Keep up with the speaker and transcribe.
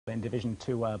In Division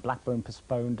 2, Blackburn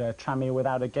postponed Tranmere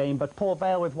without a game, but Port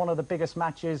Vale with one of the biggest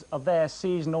matches of their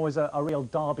season. Always a real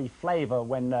derby flavour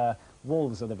when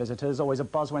Wolves are the visitors. Always a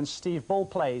buzz when Steve Bull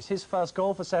plays. His first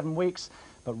goal for 7 weeks,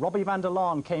 but Robbie van der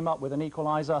Laan came up with an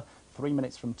equaliser 3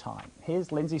 minutes from time.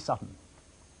 Here's Lindsay Sutton.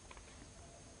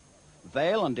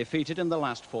 Vale undefeated in the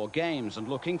last 4 games and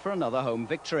looking for another home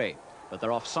victory, but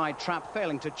their offside trap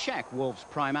failing to check Wolves'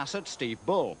 prime asset Steve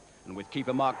Bull. And with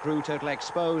keeper Mark Grew totally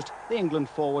exposed, the England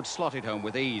forward slotted home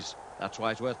with ease. That's why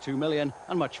he's worth £2 million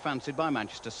and much fancied by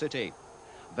Manchester City.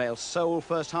 Vale's sole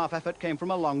first-half effort came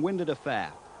from a long-winded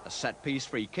affair, a set-piece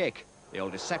free kick, the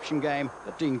old deception game,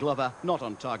 but Dean Glover not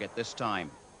on target this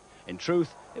time. In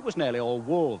truth, it was nearly all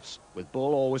Wolves, with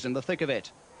Bull always in the thick of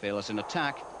it, fearless in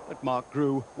attack, but Mark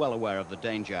Grew well aware of the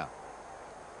danger.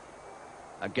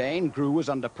 Again, Grew was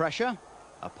under pressure.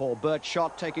 A Paul Burt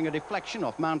shot taking a deflection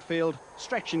off Mountfield,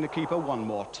 stretching the keeper one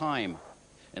more time.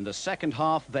 In the second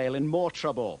half, Vale in more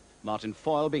trouble. Martin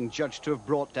Foyle being judged to have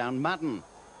brought down Madden.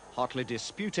 Hotly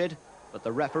disputed, but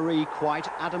the referee quite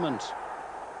adamant.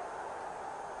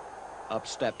 Up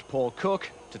stepped Paul Cook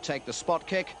to take the spot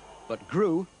kick, but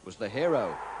Grew was the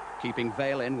hero, keeping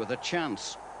Vale in with a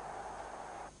chance.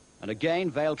 And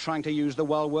again, Vale trying to use the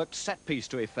well-worked set-piece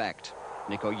to effect.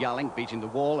 Nico Yalling beating the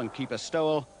wall and keeper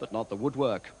Stowell, but not the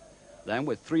woodwork. Then,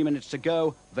 with 3 minutes to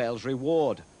go, Vale's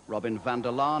reward. Robin van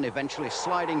der Laan eventually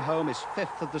sliding home his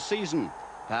 5th of the season.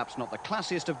 Perhaps not the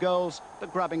classiest of goals,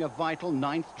 but grabbing a vital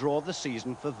 9th draw of the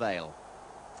season for Vale.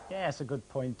 Yeah, it's a good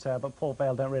point, but Port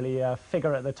Vale don't really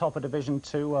figure at the top of Division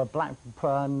 2.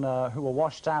 Blackburn, who were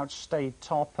washed out, stayed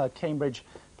top. Cambridge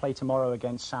play tomorrow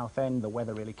against Southend. The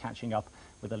weather really catching up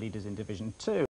with the leaders in Division 2.